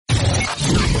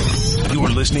You're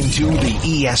listening to the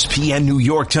ESPN New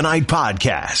York Tonight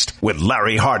podcast with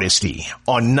Larry Hardesty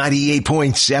on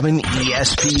 98.7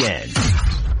 ESPN.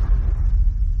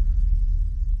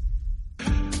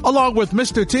 Along with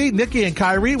Mr. T, Nikki, and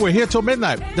Kyrie, we're here till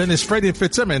midnight. Then it's Freddie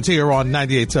Fitzsimmons here on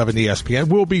 98.7 ESPN.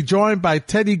 We'll be joined by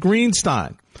Teddy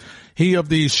Greenstein. He of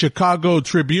the Chicago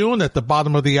Tribune at the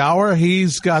bottom of the hour.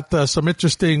 He's got some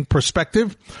interesting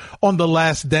perspective on The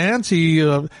Last Dance. He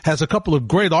has a couple of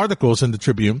great articles in the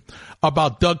Tribune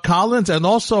about Doug Collins, and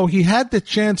also he had the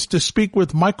chance to speak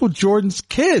with Michael Jordan's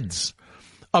kids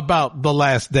about The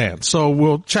Last Dance. So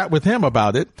we'll chat with him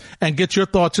about it and get your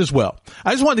thoughts as well.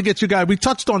 I just wanted to get you guys, we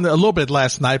touched on it a little bit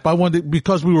last night, but I wanted,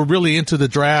 because we were really into the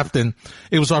draft and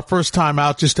it was our first time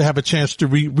out, just to have a chance to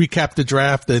recap the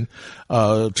draft. And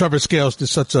Trevor Scales did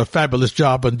such a fabulous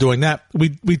job on doing that.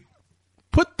 We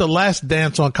put The Last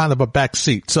Dance on kind of a back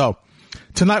seat. So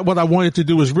tonight what I wanted to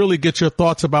do is really get your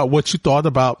thoughts about what you thought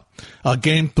about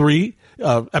game 3,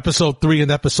 episode 3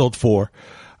 and episode 4.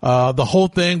 The whole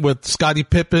thing with Scottie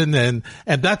Pippen and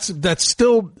that's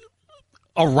still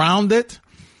around it.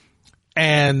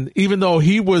 And even though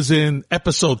he was in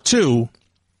episode 2,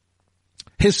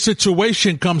 his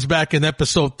situation comes back in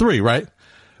episode 3, right?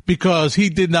 Because he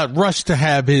did not rush to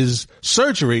have his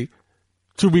surgery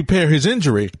to repair his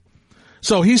injury.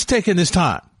 So he's taking his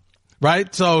time,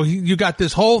 right? So you got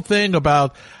this whole thing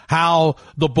about how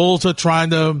the Bulls are trying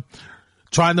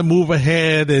to move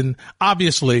ahead, and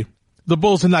obviously the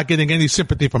Bulls are not getting any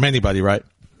sympathy from anybody, right?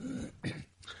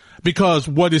 Because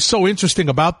what is so interesting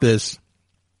about this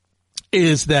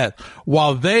is that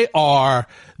while they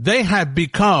have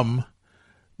become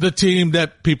the team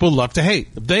that people love to hate.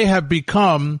 They have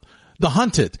become the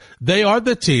hunted. They are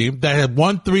the team that had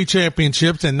won 3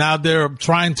 championships, and now they're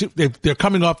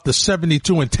coming off the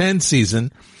 72-10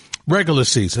 season, regular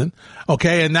season.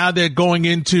 Okay. And now they're going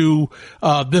into,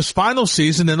 this final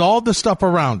season and all the stuff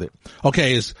around it.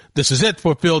 Okay. This is it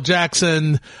for Phil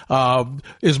Jackson?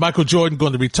 Is Michael Jordan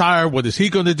going to retire? What is he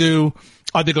going to do?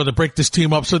 Are they going to break this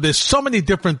team up? So there's so many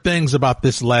different things about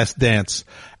this Last Dance.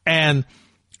 And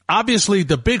obviously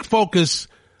the big focus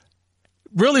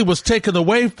really was taken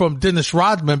away from Dennis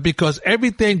Rodman because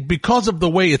of the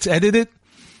way it's edited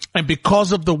and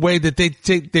because of the way that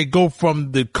they go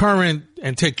from the current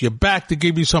and take you back to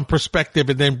give you some perspective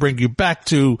and then bring you back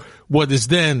to what is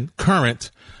then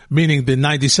current, meaning the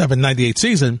 97-98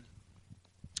 season,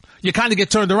 you kind of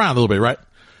get turned around a little bit, right?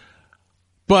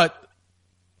 But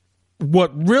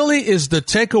what really is the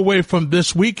takeaway from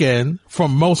this weekend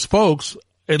from most folks,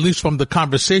 at least from the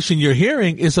conversation you're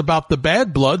hearing, is about the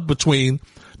bad blood between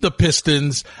the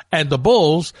Pistons and the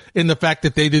Bulls in the fact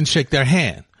that they didn't shake their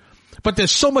hand. But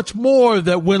there's so much more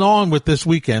that went on with this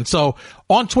weekend. So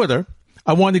on Twitter,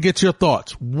 I want to get your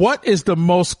thoughts. What is the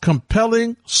most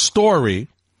compelling story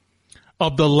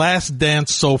of The Last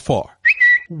Dance so far?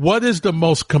 What is the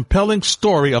most compelling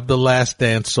story of The Last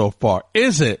Dance so far?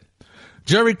 Is it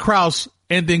Jerry Krause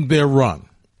ending their run?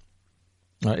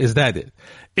 Is that it?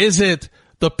 Is it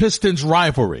the Pistons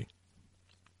rivalry?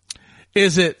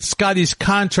 Is it Scottie's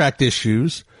contract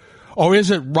issues? Or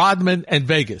is it Rodman and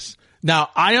Vegas?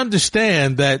 Now, I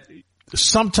understand that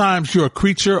sometimes you're a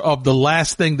creature of the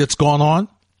last thing that's gone on.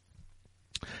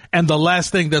 And the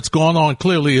last thing that's gone on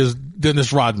clearly is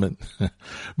Dennis Rodman.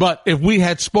 But if we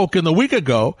had spoken a week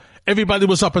ago, everybody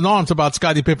was up in arms about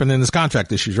Scottie Pippen and his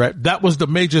contract issues, right? That was the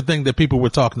major thing that people were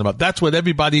talking about. That's what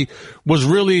everybody was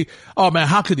really, oh man,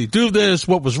 how could he do this?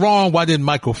 What was wrong? Why didn't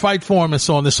Michael fight for him? And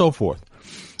so on and so forth.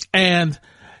 And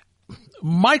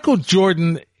Michael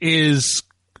Jordan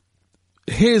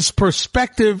his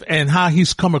perspective and how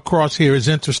he's come across here is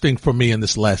interesting for me in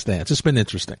this Last Dance. It's been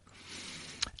interesting.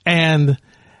 And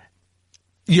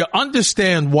you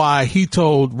understand why he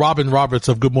told Robin Roberts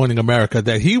of Good Morning America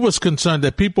that he was concerned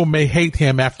that people may hate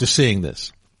him after seeing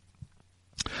this.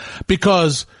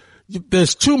 Because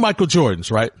there's 2 Michael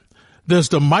Jordans, right? There's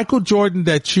the Michael Jordan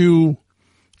that you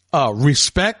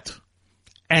respect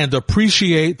and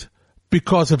appreciate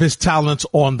because of his talents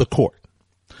on the court.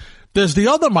 There's the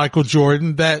other Michael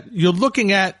Jordan that you're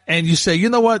looking at and you say, you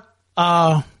know what?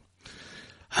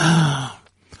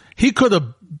 He could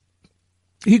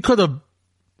have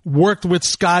worked with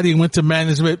Scottie and went to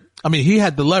management. I mean, he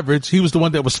had the leverage. He was the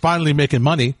one that was finally making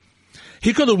money.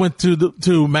 He could have went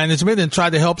to management and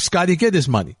tried to help Scottie get his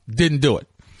money. Didn't do it.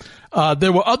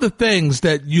 There were other things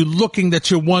that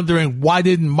you're wondering, why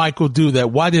didn't Michael do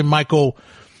that? Why didn't Michael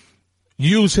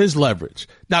use his leverage?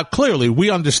 Now, clearly we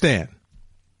understand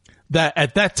that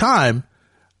at that time,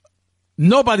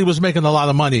 nobody was making a lot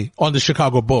of money on the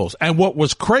Chicago Bulls. And what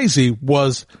was crazy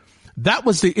was that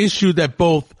was the issue that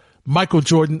both Michael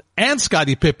Jordan and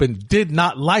Scottie Pippen did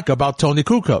not like about Tony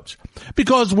Kukoc.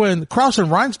 Because when Krause and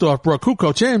Reinsdorf brought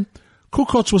Kukoc in,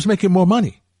 Kukoc was making more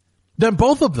money than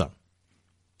both of them.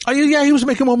 Oh, yeah, he was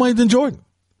making more money than Jordan.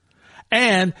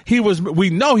 And we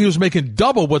know he was making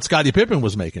double what Scottie Pippen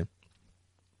was making.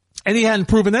 And he hadn't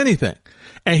proven anything.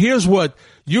 And here's what,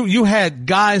 you had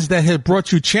guys that had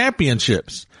brought you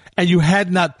championships and you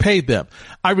had not paid them.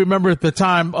 I remember at the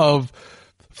time of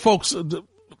folks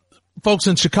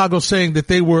in Chicago saying that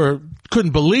they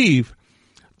couldn't believe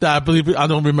that. I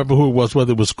don't remember who it was,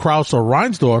 whether it was Krause or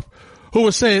Reinsdorf, who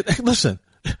was saying, hey, listen,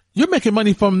 you're making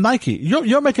money from Nike.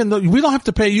 You're making we don't have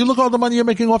to pay you. Look at all the money you're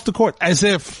making off the court, as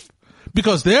if,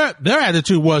 because their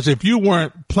attitude was if you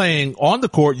weren't playing on the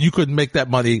court, you couldn't make that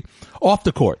money off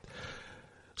the court.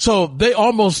 So they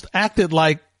almost acted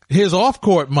like his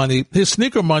off-court money, his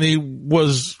sneaker money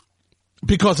was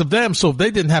because of them, so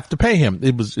they didn't have to pay him.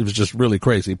 It was just really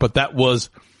crazy. But that was,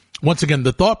 once again,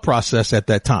 the thought process at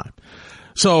that time.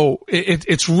 So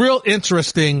it's real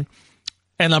interesting,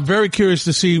 and I'm very curious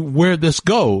to see where this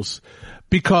goes,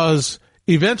 because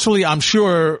eventually I'm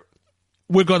sure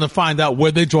we're going to find out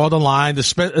where they draw the line.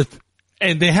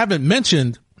 And they haven't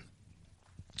mentioned,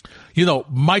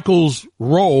 Michael's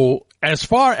role as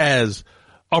far as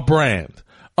a brand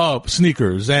of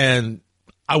sneakers, and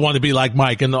I want to be like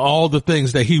Mike, and all the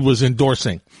things that he was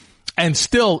endorsing and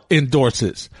still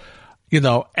endorses,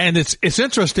 and it's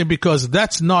interesting because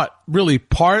that's not really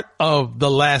part of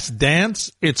The Last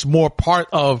Dance. It's more part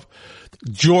of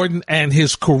Jordan and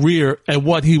his career and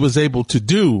what he was able to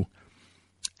do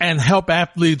and help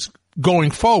athletes going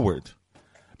forward,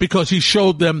 because he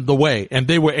showed them the way and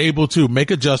they were able to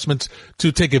make adjustments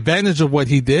to take advantage of what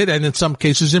he did and in some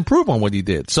cases improve on what he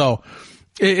did. So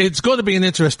it's going to be an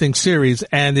interesting series,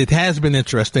 and it has been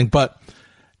interesting, but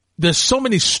there's so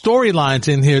many storylines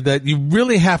in here that you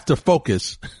really have to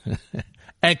focus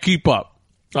and keep up.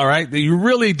 All right. You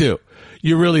really do.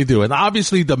 You really do. And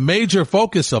obviously the major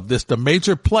focus of this, the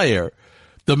major player,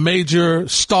 the major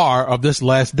star of this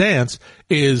Last Dance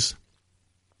is,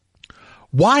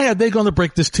 why are they going to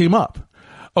break this team up?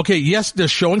 Okay, yes, they're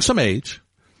showing some age.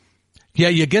 Yeah,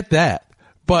 you get that.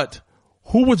 But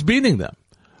who was beating them?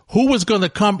 Who was going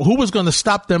to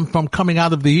stop them from coming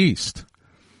out of the East?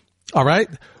 All right?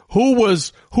 Who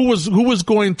was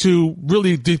going to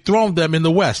really dethrone them in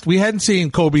the West? We hadn't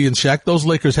seen Kobe and Shaq. Those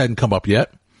Lakers hadn't come up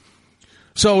yet.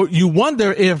 So you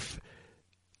wonder if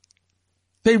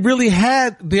they really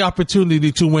had the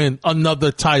opportunity to win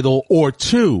another title or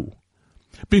two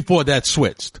before that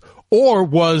switched. Or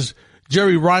was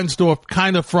Jerry Reinsdorf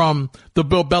kind of from the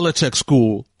Bill Belichick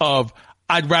school of,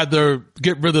 I'd rather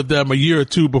get rid of them a year or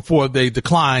two before they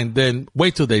decline than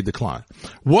wait till they decline?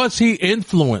 Was he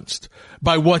influenced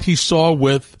by what he saw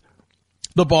with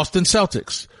the Boston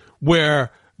Celtics,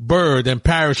 where Bird and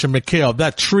Parrish and McHale,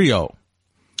 that trio,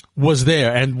 was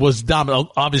there and was dominant,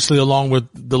 obviously along with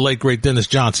the late great Dennis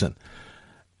Johnson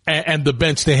and the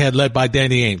bench they had led by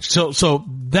Danny Ainge. So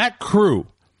that crew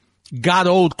got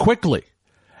old quickly.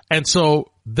 And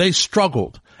so they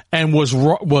struggled, and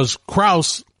was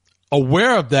Krause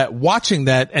aware of that, watching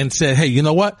that, and said, hey, you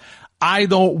know what? I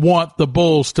don't want the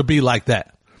Bulls to be like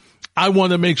that. I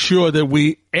want to make sure that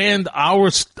we end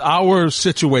our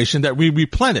situation, that we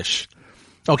replenish.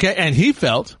 Okay. And he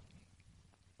felt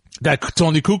that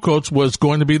Tony Kukoc was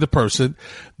going to be the person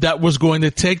that was going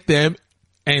to take them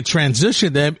and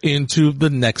transition them into the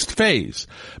next phase,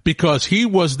 because he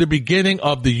was the beginning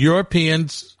of the European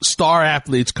star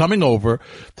athletes coming over,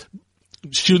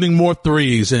 shooting more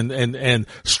threes and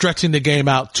stretching the game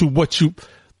out to what you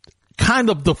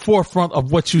kind of the forefront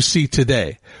of what you see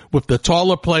today, with the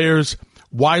taller players,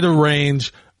 wider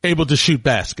range, able to shoot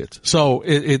baskets. So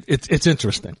it's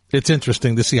interesting. It's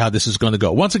interesting to see how this is going to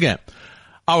go. Once again,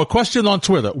 our question on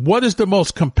Twitter: what is the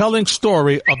most compelling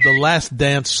story of The Last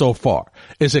Dance so far?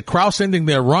 Is it Krause ending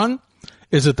their run?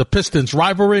 Is it the Pistons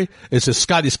rivalry? Is it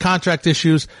Scotty's contract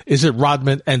issues? Is it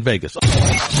Rodman and Vegas?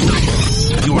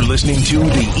 You're listening to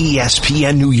the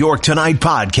ESPN New York Tonight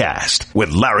podcast with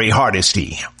Larry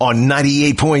Hardesty on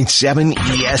 98.7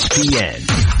 ESPN.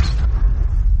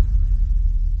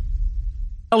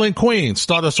 Ellen Queen,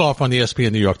 start us off on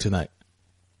ESPN New York Tonight.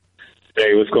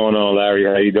 Hey, what's going on, Larry?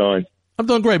 How you doing? I'm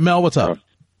doing great. Mel, what's up?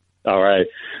 All right.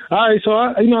 So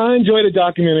I enjoyed the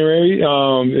documentary.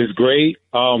 It's great.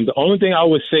 The only thing I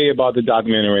would say about the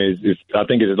documentary is I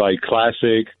think it's like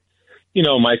classic,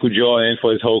 Michael Jordan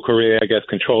for his whole career, I guess,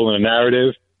 controlling the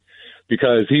narrative,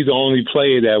 because he's the only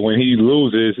player that when he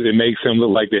loses, it makes him look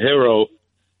like the hero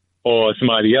or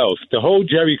somebody else. The whole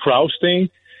Jerry Krause thing,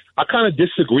 I kind of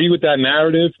disagree with that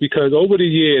narrative, because over the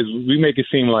years we make it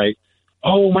seem like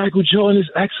oh, Michael Jordan is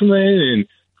excellent, and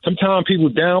sometimes people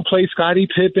downplay Scottie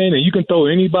Pippen, and you can throw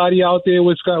anybody out there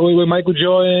with Michael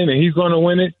Jordan, and he's going to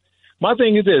win it. My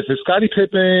thing is this: if Scottie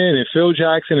Pippen and Phil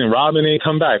Jackson and Robin ain't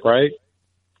come back, right?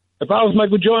 If I was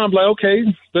Michael Jordan, I'm like, okay,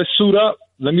 let's suit up.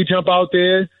 Let me jump out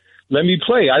there. Let me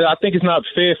play. I think it's not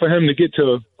fair for him to get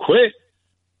to quit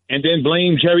and then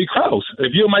blame Jerry Krause.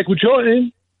 If you're Michael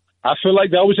Jordan, I feel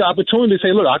like that was your opportunity to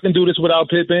say, look, I can do this without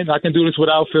Pippen. I can do this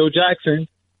without Phil Jackson.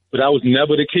 But that was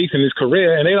never the case in his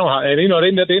career. And they don't, and you know,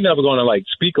 they're never going to like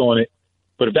speak on it.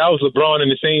 But if that was LeBron in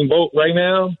the same boat right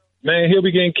now, man, he'll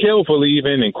be getting killed for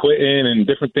leaving and quitting and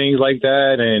different things like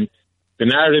that. And the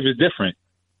narrative is different.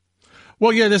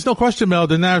 Well, yeah, there's no question, Mel.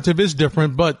 The narrative is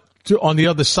different. But on the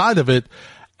other side of it,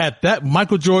 at that,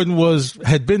 Michael Jordan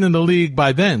had been in the league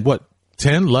by then, what,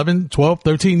 10, 11, 12,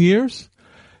 13 years?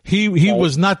 He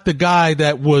was not the guy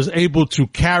that was able to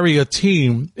carry a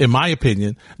team, in my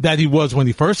opinion, that he was when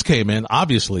he first came in,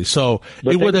 obviously. So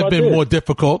it would have been more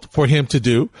difficult for him to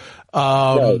do.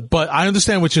 But I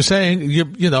understand what you're saying.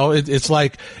 You know, it's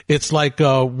like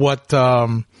what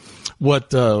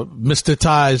Mr.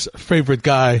 Ty's favorite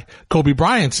guy, Kobe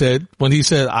Bryant, said when he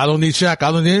said, I don't need Shaq,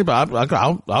 I don't need anybody,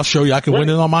 I'll show you I can win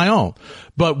it on my own.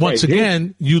 But once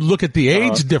again, you look at the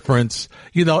age difference,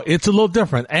 you know, it's a little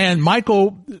different. And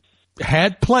Michael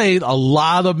had played a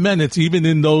lot of minutes even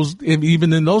in those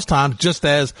times, just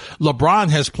as LeBron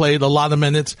has played a lot of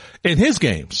minutes in his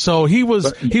games. So he was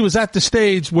at the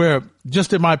stage where,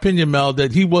 just in my opinion, Mel,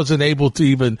 that he wouldn't have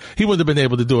been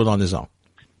able to do it on his own.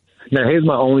 Now, here's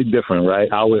my only difference,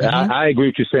 right? I agree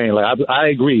with you saying. Like, I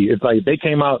agree. It's like they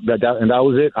came out and that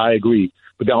was it. I agree.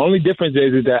 But the only difference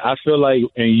is that I feel like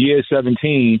in year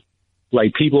 17,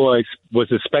 like people was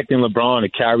expecting LeBron to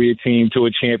carry a team to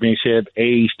a championship,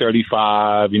 age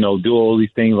 35, you know, do all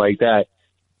these things like that.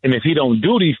 And if he don't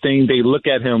do these things, they look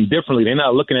at him differently. They're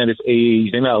not looking at his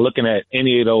age. They're not looking at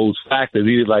any of those factors.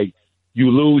 He's like,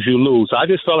 you lose, you lose. So I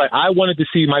just felt like I wanted to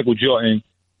see Michael Jordan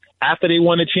after they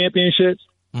won the championships.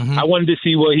 Mm-hmm. I wanted to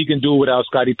see what he can do without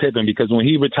Scottie Pippen, because when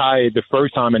he retired the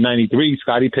first time in '93,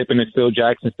 Scottie Pippen and Phil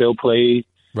Jackson still played.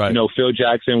 Right. You know, Phil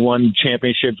Jackson won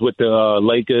championships with the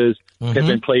Lakers. Mm-hmm.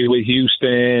 Pippen played with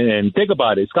Houston. And think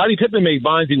about it. Scottie Pippen made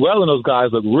Bonzi Well and those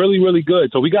guys look really, really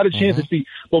good. So we got a chance to see.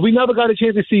 But we never got a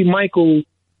chance to see Michael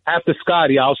after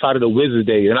Scottie outside of the Wizards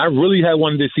days. And I really had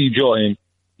wanted to see Jordan,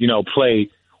 you know, play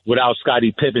without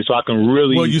Scottie Pippen so I can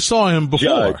really Well, you saw him before.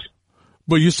 Judge.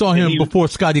 But you saw him before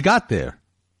Scottie got there.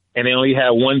 And they only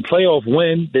had one playoff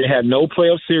win. They had no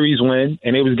playoff series win,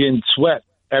 and they was getting swept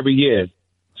every year.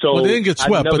 So well, they didn't get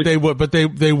swept, but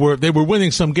they were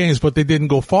winning some games, but they didn't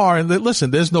go far. And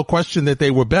listen, there's no question that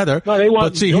they were better. No, they won,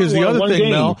 but see, here's the other thing,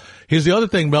 Mel. Here's the other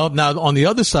thing, Mel. Now, on the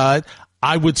other side,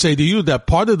 I would say to you that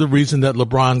part of the reason that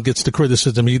LeBron gets the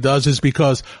criticism he does is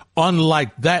because,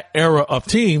 unlike that era of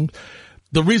team,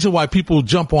 the reason why people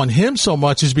jump on him so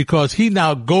much is because he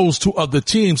now goes to other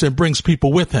teams and brings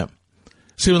people with him.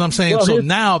 See what I'm saying? Well, so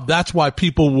now that's why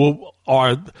people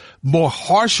are more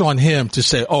harsh on him to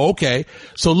say, oh, okay.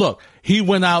 So look, he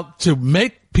went out to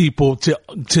make people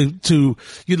to,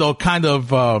 you know, kind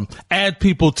of, add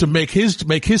people to make his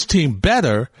team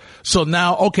better. So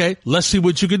now, okay, let's see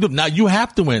what you can do. Now you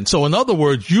have to win. So in other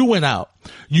words, you went out,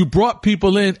 you brought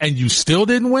people in and you still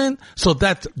didn't win. So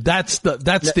that's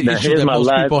the issue that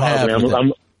most people have.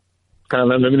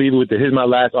 Let me leave it with here's my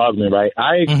last argument, right?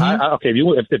 Okay,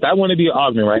 if I want to be an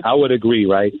argument, right, I would agree,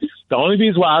 right? The only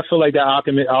reason why I feel like that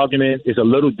argument is a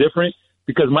little different,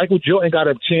 because Michael Jordan got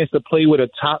a chance to play with a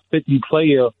top 50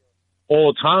 player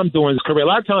all time during his career. A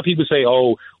lot of times people say,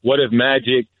 oh, what if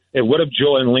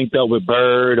Jordan linked up with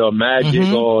Bird or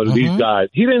Magic or these guys?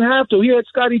 He didn't have to. He had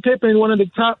Scottie Pippen, one of the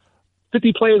top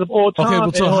 50 players of all time.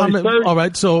 Okay, so all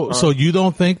right. So you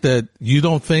don't think that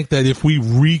if we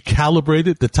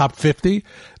recalibrated the top 50,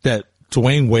 that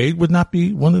Dwayne Wade would not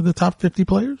be one of the top 50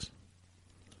 players?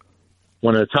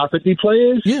 One of the top 50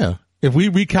 players? Yeah. If we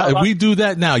do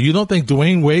that now, you don't think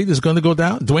Dwayne Wade is going to go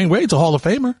down? Dwayne Wade's a Hall of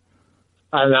Famer.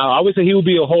 Now, I would say he would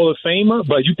be a Hall of Famer,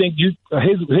 but you think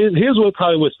here's what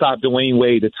probably would stop Dwayne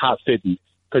Wade, the top 50,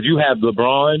 because you have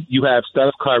LeBron, you have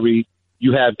Steph Curry,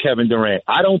 you have Kevin Durant.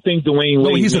 I don't think Dwayne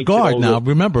Wade. He's a guard now.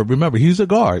 Remember, he's a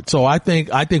guard. So I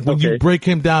think when you break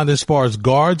him down as far as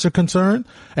guards are concerned,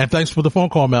 and thanks for the phone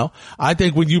call, Mel. I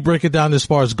think when you break it down as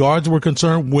far as guards were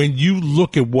concerned, when you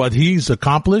look at what he's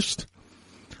accomplished,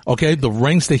 okay, the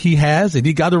rings that he has, and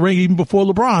he got a ring even before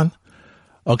LeBron.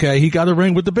 Okay, he got a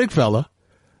ring with the big fella.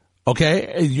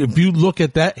 Okay, if you look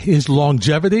at that, his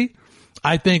longevity,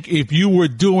 I think if you were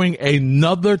doing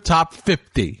another top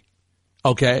 50,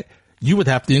 okay, you would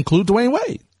have to include Dwayne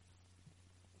Wade.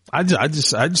 I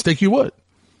just think you would.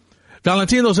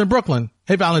 Valentino's in Brooklyn.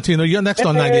 Hey, Valentino, you're next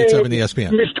on 98.7 ESPN.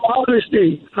 Mr.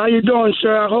 Hardesty, how you doing,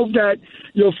 sir? I hope that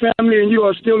your family and you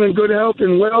are still in good health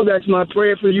and well. That's my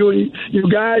prayer for you and you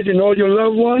guys and all your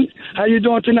loved ones. How you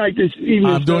doing tonight this evening,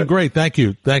 I'm doing great. Thank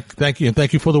you. Thank you. And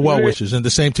thank you for the well wishes, and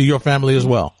the same to your family as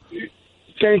well.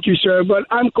 Thank you, sir. But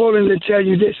I'm calling to tell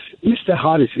you this, Mr.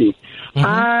 Hardesty.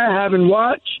 I haven't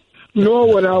watched,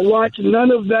 nor would I watch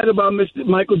none of that about Mr.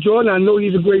 Michael Jordan. I know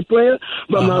he's a great player,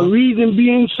 but my reason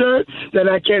being, sir, that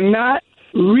I cannot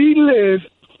relive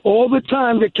all the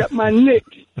time that kept my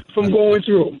Knicks from going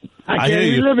through. I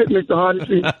can't relive it, Mr.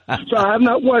 Hardesty. So I have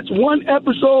not watched one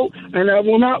episode, and I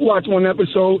will not watch one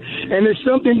episode. And it's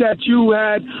something that you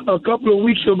had a couple of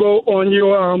weeks ago on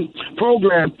your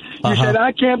program. You said,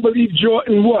 I can't believe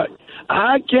Jordan what?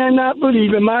 I cannot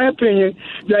believe, in my opinion,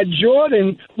 that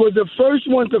Jordan was the first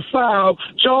one to foul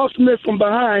Charles Smith from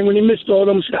behind when he missed all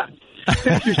them shots.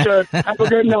 Thank you, sir. Have a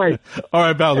good night. All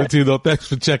right, Valentino, thanks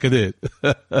for checking in.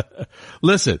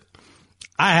 Listen,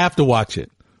 I have to watch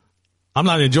it. I'm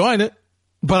not enjoying it,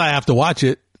 but I have to watch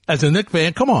it. As a Knicks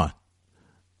fan, come on.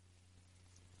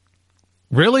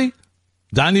 Really?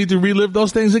 Do I need to relive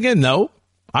those things again? No.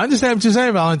 I understand what you're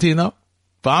saying, Valentino.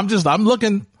 But I'm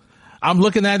looking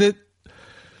at it,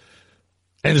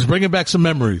 and it's bringing back some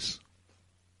memories.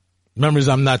 Memories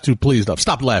I'm not too pleased of.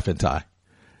 Stop laughing, Ty.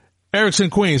 Eric's in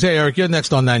Queens. Hey, Eric, you're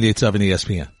next on 98.7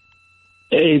 ESPN.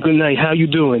 Hey, good night. How you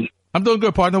doing? I'm doing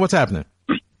good, partner. What's happening?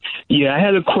 Yeah, I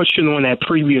had a question on that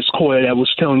previous caller that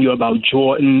was telling you about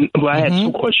Jordan. Well, I had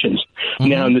two questions.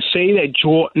 Now, to say that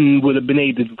Jordan would have been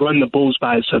able to run the Bulls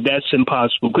by himself, that's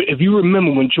impossible. If you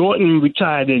remember when Jordan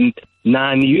retired in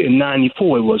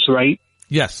 94, it was, right?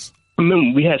 Yes.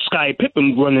 Remember, we had Scottie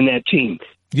Pippen running that team.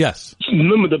 Yes.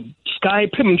 Remember, the Scottie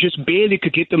Pippen just barely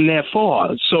could get them that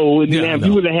far. So now if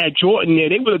you would have had Jordan there,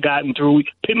 they would have gotten through.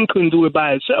 Pippen couldn't do it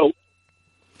by himself.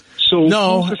 So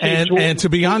no, and to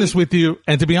be honest with you,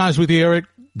 Eric,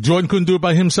 Jordan couldn't do it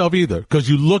by himself either. Because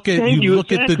you look at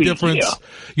the difference.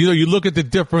 Yeah. You look at the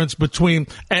difference between,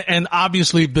 and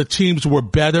obviously the teams were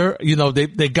better.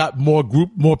 They got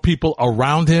more people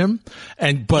around him,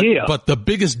 but the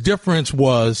biggest difference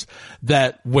was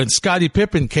that when Scottie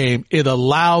Pippen came, it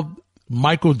allowed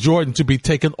Michael Jordan to be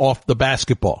taken off the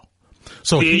basketball.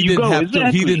 So he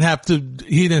didn't have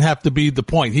to be the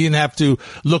point. He didn't have to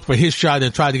look for his shot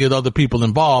and try to get other people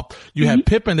involved. You had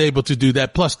Pippen able to do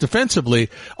that. Plus defensively,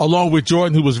 along with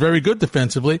Jordan, who was very good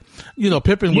defensively,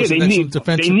 Pippen was an excellent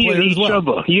defensive player as well.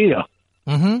 Other. Yeah.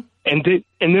 Mm-hmm. And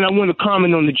then I want to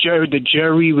comment on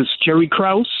Jerry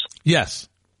Krause. Yes.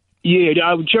 Yeah,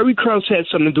 Jerry Krause had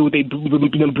something to do with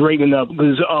them breaking up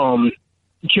because,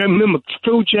 remember,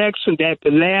 Phil Jackson, that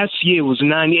the last year was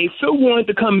 98. Phil wanted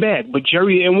to come back, but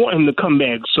Jerry didn't want him to come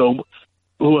back. So,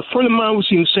 a friend of mine was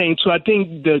even saying, so I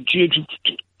think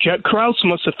Jack Krause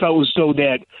must have felt as though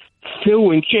that Phil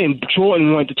and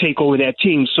Jordan wanted to take over that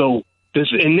team. So,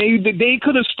 they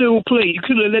could have still played. You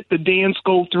could have let the dance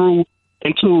go through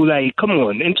until they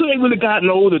would have gotten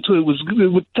older, until it was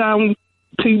with time.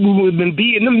 People would have been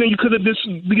beating them, then you could have just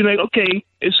been like, okay,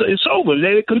 it's over.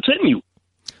 Let it continue.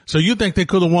 So you think they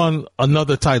could have won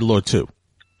another title or two?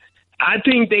 I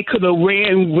think they could have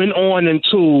went on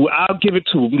until, I'll give it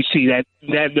to them. We see that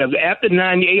after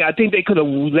 98, I think they could have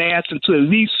lasted until at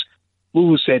least, what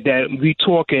was that we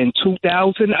talking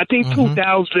 2000? I think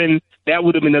 2000, that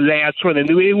would have been the last run. And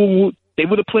they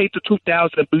would have played to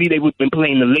 2000. I believe they would have been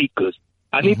playing the Lakers.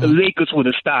 I think the Lakers would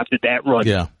have stopped at that run.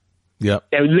 Yeah.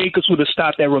 Yep. The Lakers would have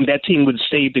stopped that run. That team would have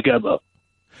stayed together.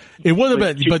 It would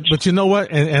have been, but you know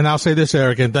what? And I'll say this,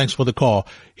 Eric, and thanks for the call.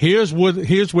 Here's where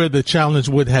the challenge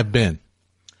would have been.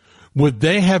 Would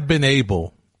they have been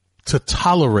able to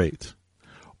tolerate,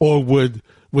 or would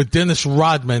Dennis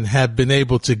Rodman have been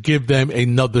able to give them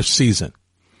another season?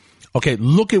 Okay,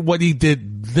 look at what he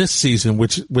did this season,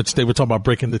 which they were talking about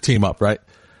breaking the team up, right?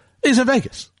 He's in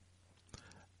Vegas.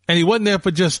 And he wasn't there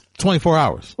for just 24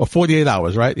 hours or 48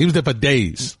 hours, right? He was there for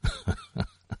days.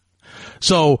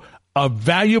 So a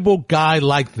valuable guy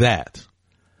like that,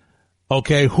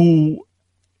 okay, who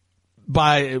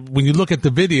when you look at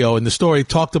the video and the story,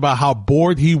 talked about how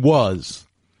bored he was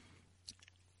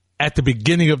at the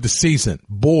beginning of the season,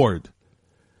 bored,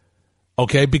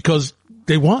 okay, because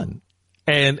they won.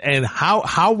 And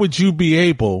how would you be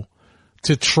able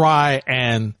to try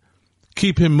and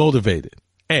keep him motivated?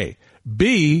 A.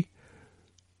 B,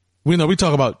 we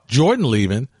talk about Jordan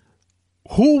leaving.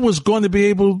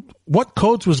 What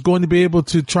coach was going to be able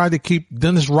to try to keep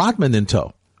Dennis Rodman in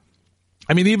tow?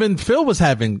 I mean, even Phil was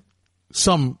having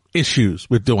some issues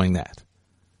with doing that,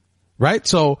 right?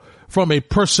 So from a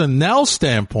personnel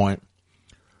standpoint,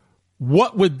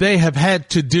 what would they have had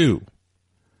to do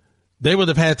they would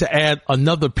have had to add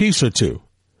another piece or two.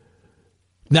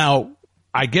 Now,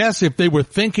 I guess if they were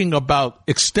thinking about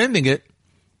extending it,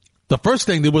 the first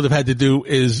thing they would have had to do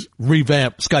is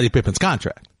revamp Scottie Pippen's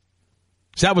contract.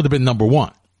 So that would have been number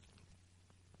one.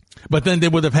 But then they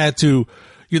would have had to,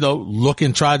 look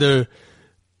and try to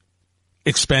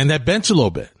expand that bench a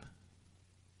little bit.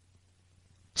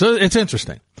 So it's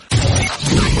interesting.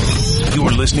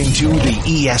 You're listening to the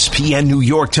ESPN New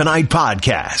York Tonight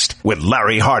podcast with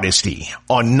Larry Hardesty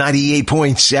on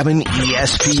 98.7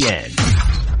 ESPN.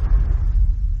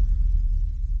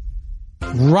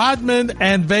 Rodman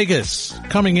and Vegas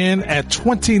coming in at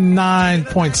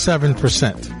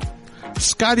 29.7%.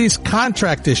 Scottie's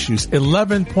contract issues,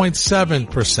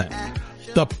 11.7%.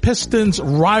 The Pistons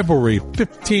rivalry,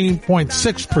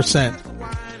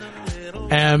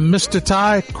 15.6%. And Mr.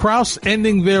 Ty, Krause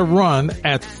ending their run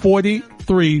at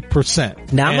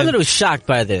 43%. Now, I'm a little shocked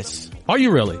by this. Are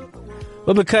you really?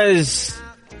 Well, because,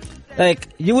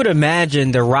 you would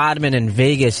imagine the Rodman and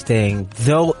Vegas thing,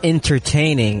 though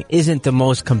entertaining, isn't the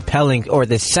most compelling or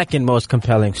the second most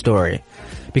compelling story.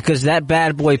 Because that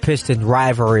bad boy Piston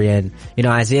rivalry, and,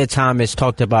 Isaiah Thomas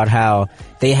talked about how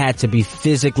they had to be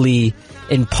physically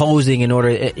imposing in order,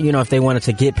 if they wanted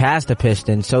to get past the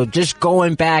Pistons. So just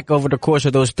going back over the course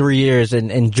of those 3 years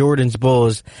and Jordan's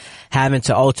Bulls having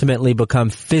to ultimately become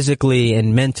physically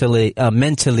and mentally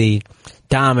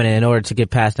dominant in order to get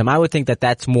past them, I would think that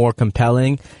that's more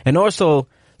compelling. And also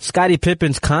Scottie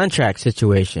Pippen's contract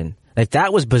situation.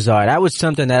 That was bizarre. That was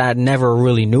something that I never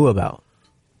really knew about.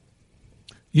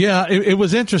 Yeah, it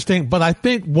was interesting, but I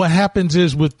think what happens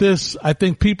is with this, I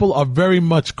think people are very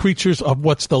much creatures of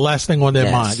what's the last thing on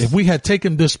their mind. If we had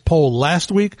taken this poll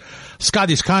last week,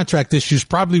 Scottie's contract issues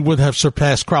probably would have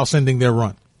surpassed Krause ending their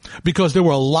run. Because there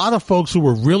were a lot of folks who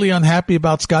were really unhappy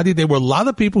about Scottie. There were a lot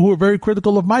of people who were very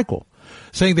critical of Michael,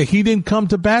 saying that he didn't come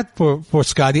to bat for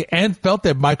Scottie and felt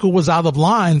that Michael was out of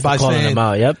line by saying, him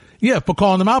out, yep. Yeah, for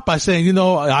calling him out by saying,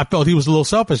 I felt he was a little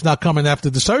selfish not coming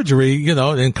after the surgery,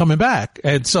 and coming back.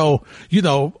 And so,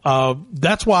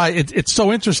 that's why it's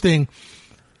so interesting.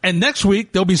 And next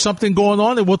week there'll be something going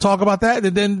on and we'll talk about that,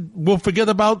 and then we'll forget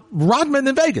about Rodman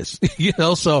in Vegas,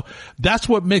 so that's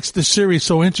what makes the series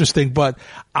so interesting. But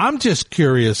I'm just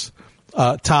curious,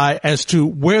 Ty, as to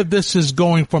where this is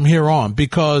going from here on,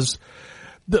 because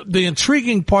the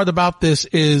intriguing part about this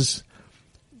is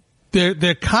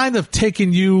they're kind of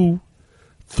taking you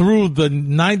through the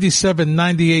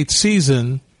 97-98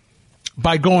 season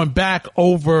by going back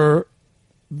over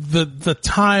the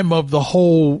time of the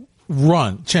whole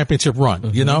championship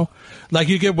run, like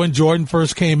you get when Jordan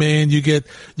first came in, you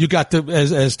got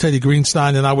as Teddy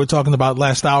Greenstein and I were talking about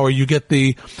last hour, you get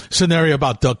the scenario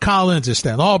about Doug Collins and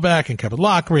Stan Albeck and Kevin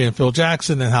Lockery and Phil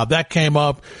Jackson and how that came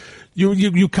up.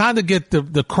 You kind of get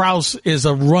the Krause is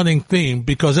a running theme,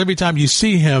 because every time you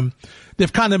see him,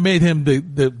 they've kind of made him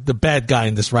the bad guy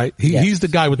in this, right? He's the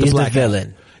guy with the black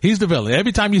villain. He's the villain.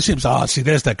 Every time you see him, see,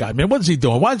 there's that guy. Man, what is he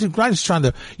doing? Why is he trying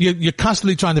to, you're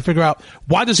constantly trying to figure out,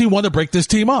 why does he want to break this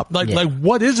team up? Like,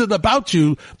 what is it about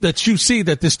you that you see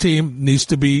that this team needs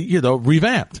to be,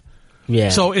 revamped? Yeah.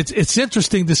 So it's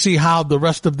interesting to see how the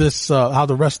rest of this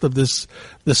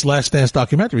Last Dance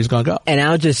documentary is going to go. And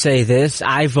I'll just say this.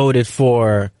 I voted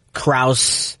for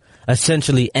Krause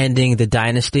essentially ending the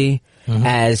dynasty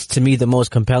as, to me, the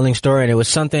most compelling story. And it was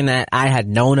something that I had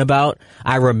known about.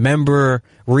 I remember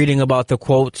reading about the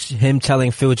quotes, him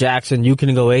telling Phil Jackson, you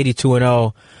can go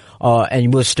 82-0,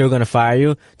 and we're still going to fire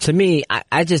you. To me,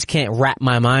 I just can't wrap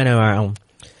my mind around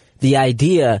the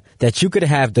idea that you could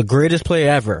have the greatest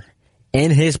player ever in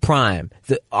his prime,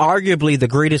 arguably the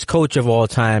greatest coach of all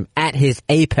time at his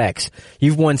apex.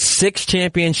 You've won 6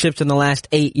 championships in the last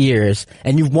 8 years,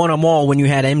 and you've won them all when you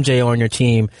had MJ on your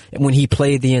team when he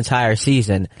played the entire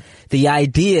season. The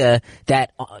idea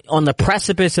that on the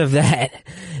precipice of that,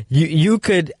 you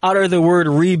could utter the word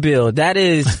rebuild, that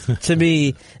is, to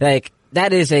me,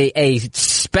 that is a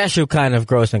special kind of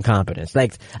gross incompetence.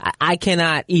 I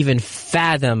cannot even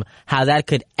fathom how that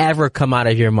could ever come out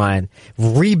of your mind.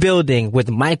 Rebuilding with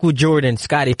Michael Jordan,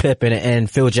 Scottie Pippen, and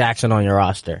Phil Jackson on your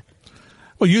roster.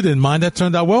 Well, you didn't mind. That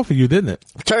turned out well for you, didn't it?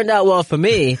 Turned out well for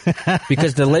me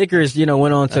because the Lakers,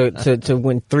 went on to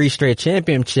win 3 straight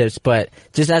championships. But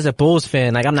just as a Bulls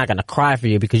fan, I'm not going to cry for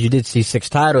you because you did see 6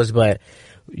 titles, but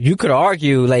you could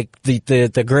argue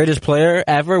the greatest player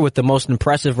ever with the most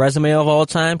impressive resume of all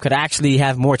time could actually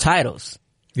have more titles.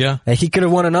 Yeah. And he could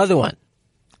have won another one.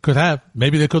 Could have.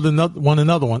 Maybe they could have won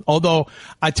another one. Although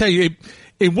I tell you,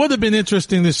 it would have been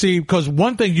interesting to see, because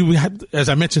one thing you have, as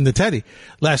I mentioned to Teddy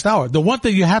last hour, the one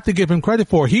thing you have to give him credit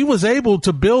for, he was able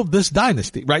to build this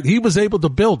dynasty, right? He was able to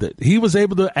build it. He was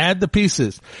able to add the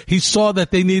pieces. He saw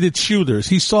that they needed shooters.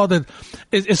 He saw that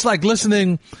it's like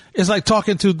listening, it's like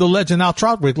talking to the legend Al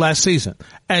Troutwig last season.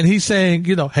 And he's saying,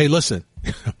 you know, hey, listen,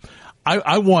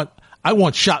 I want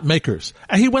shot makers.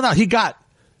 And he went out, he got,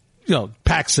 you know,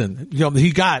 Paxson, you know,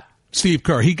 he got Steve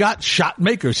Kerr. He got shot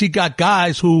makers. He got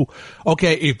guys who,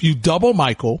 okay, if you double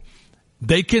Michael,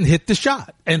 they can hit the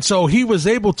shot. And so he was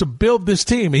able to build this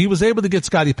team. He was able to get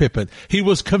Scottie Pippen. He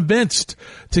was convinced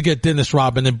to get Dennis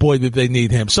Rodman, and boy, did they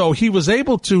need him. So he was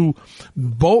able to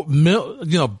build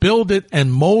it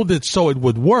and mold it so it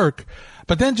would work.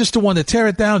 But then just to want to tear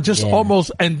it down,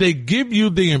 almost, and they give you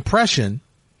the impression,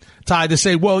 Ty, to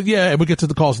say, well, yeah, and we'll get to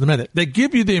the calls in a minute. They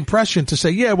give you the impression to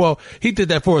say, yeah, well, he did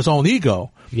that for his own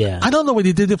ego. Yeah. I don't know whether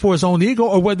he did it for his own ego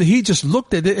or whether he just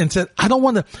looked at it and said, I don't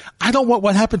want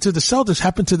what happened to the Celtics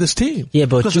happen to this team. Yeah,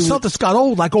 but because the Celtics got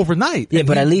old like overnight. Yeah,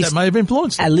 but at least that might have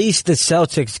influenced them. At least the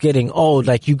Celtics getting old,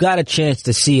 like you got a chance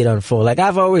to see it unfold. Like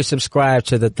I've always subscribed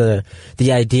to the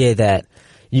idea that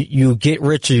you get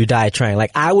rich or you die trying.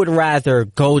 Like I would rather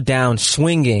go down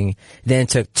swinging than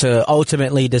to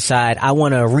ultimately decide I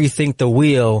want to rethink the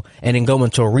wheel and then go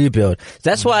into a rebuild.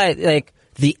 That's why like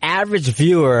the average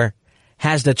viewer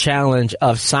has the challenge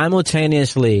of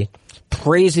simultaneously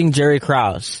praising Jerry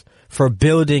Krause for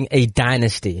building a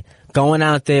dynasty, going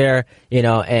out there, you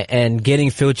know, and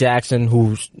getting Phil Jackson,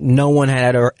 who no one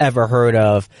had ever heard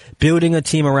of, building a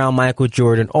team around Michael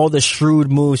Jordan, all the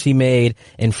shrewd moves he made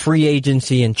in free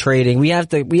agency and trading. We have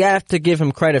to give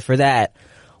him credit for that,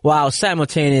 while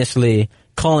simultaneously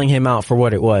calling him out for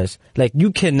what it was. Like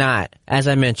you cannot, as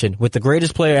I mentioned, with the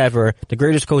greatest player ever, the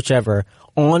greatest coach ever,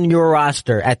 on your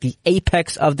roster at the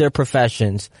apex of their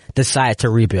professions, decide to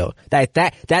rebuild.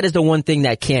 That is the one thing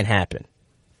that can't happen.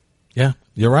 Yeah,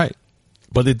 you're right.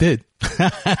 But it did.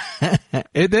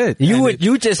 It did.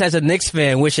 You just as a Knicks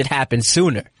fan wish it happened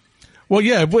sooner. Well,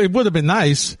 yeah, it would have been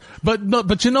nice. But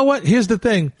you know what? Here's the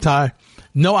thing, Ty.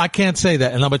 No, I can't say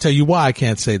that. And I'm going to tell you why I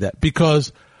can't say that.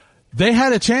 Because they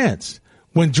had a chance.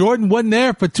 When Jordan wasn't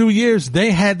there for 2 years,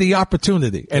 they had the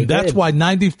opportunity. And that's why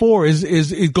 94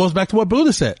 it goes back to what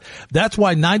Buddha said. That's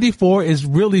why 94 is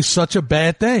really such a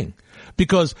bad thing.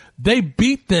 Because they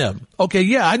beat them. Okay,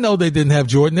 yeah, I know they didn't have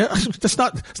Jordan there. It's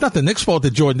not the Knicks' fault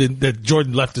that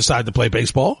Jordan left aside to play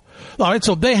baseball. All right,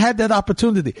 so they had that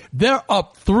opportunity. They're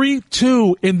up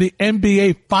 3-2 in the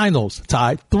NBA Finals,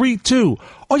 Ty. 3-2.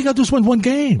 All you gotta do is win one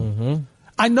game. Mm-hmm.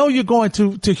 I know you're going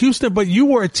to Houston, but you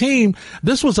were a team.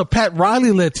 This was a Pat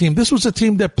Riley-led team. This was a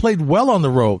team that played well on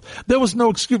the road. There was no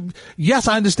excuse. Yes,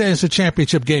 I understand it's a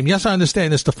championship game. Yes, I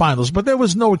understand it's the finals, but there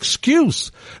was no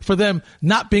excuse for them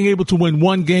not being able to win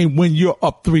one game when you're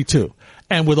up 3-2.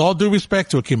 And with all due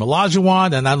respect to Akeem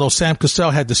Olajuwon, and I know Sam Cassell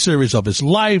had the series of his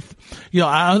life. You know,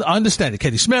 I understand it.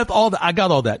 Kenny Smith, all that. I got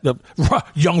all that. The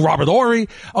young Robert Horry.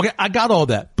 Okay, I got all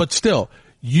that. But still,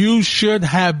 you should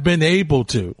have been able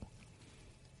to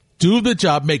do the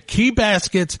job, make key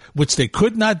baskets, which they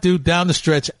could not do down the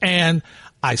stretch. And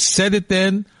I said it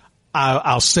then.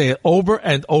 I'll say it over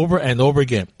and over and over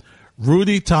again.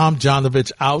 Rudy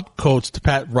Tomjanovich outcoached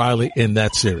Pat Riley in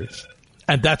that series.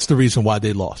 And that's the reason why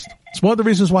they lost. It's one of the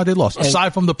reasons why they lost.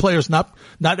 Aside from the players not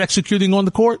executing on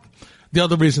the court, the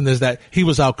other reason is that he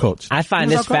was outcoached. I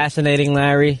find this fascinating,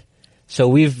 Larry. So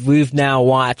we've now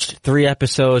watched 3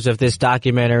 episodes of this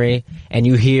documentary, and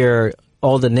you hear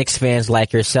all the Knicks fans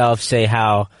like yourself say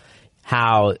how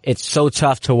it's so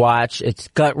tough to watch. It's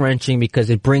gut-wrenching because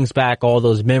it brings back all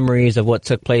those memories of what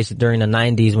took place during the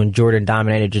 90s when Jordan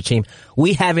dominated your team.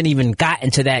 We haven't even gotten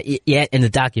to that yet in the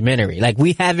documentary. Like,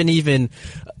 we haven't even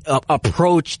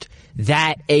approached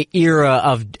that era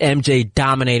of MJ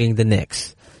dominating the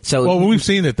Knicks. So, well, we've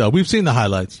seen it though. We've seen the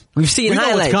highlights. We've seen highlights.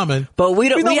 We know what's coming. But we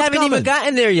haven't even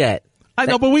gotten there yet. I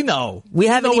know, but we know. We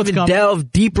haven't even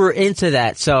delved deeper into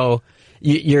that. So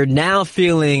you're now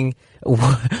feeling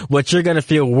what you're going to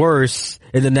feel worse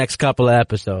in the next couple of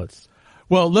episodes.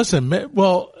 Well, listen,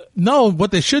 no,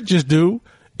 what they should just do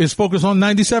is focus on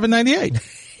 97, 98.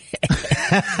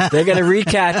 They're going to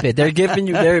recap it. They're giving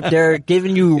you,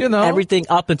 everything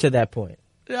up until that point.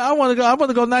 Yeah, I want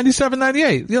to go 97,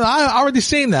 98. You know, I already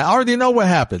seen that. I already know what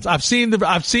happens. I've seen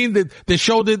they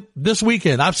showed it this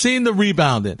weekend. I've seen the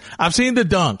rebounding. I've seen the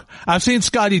dunk. I've seen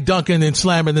Scotty dunking and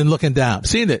slamming and looking down.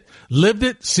 Seen it. Lived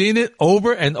it. Seen it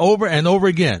over and over and over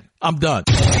again. I'm done.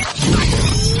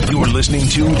 You're listening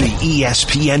to the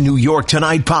ESPN New York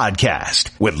Tonight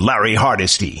podcast with Larry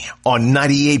Hardesty on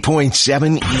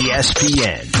 98.7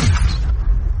 ESPN.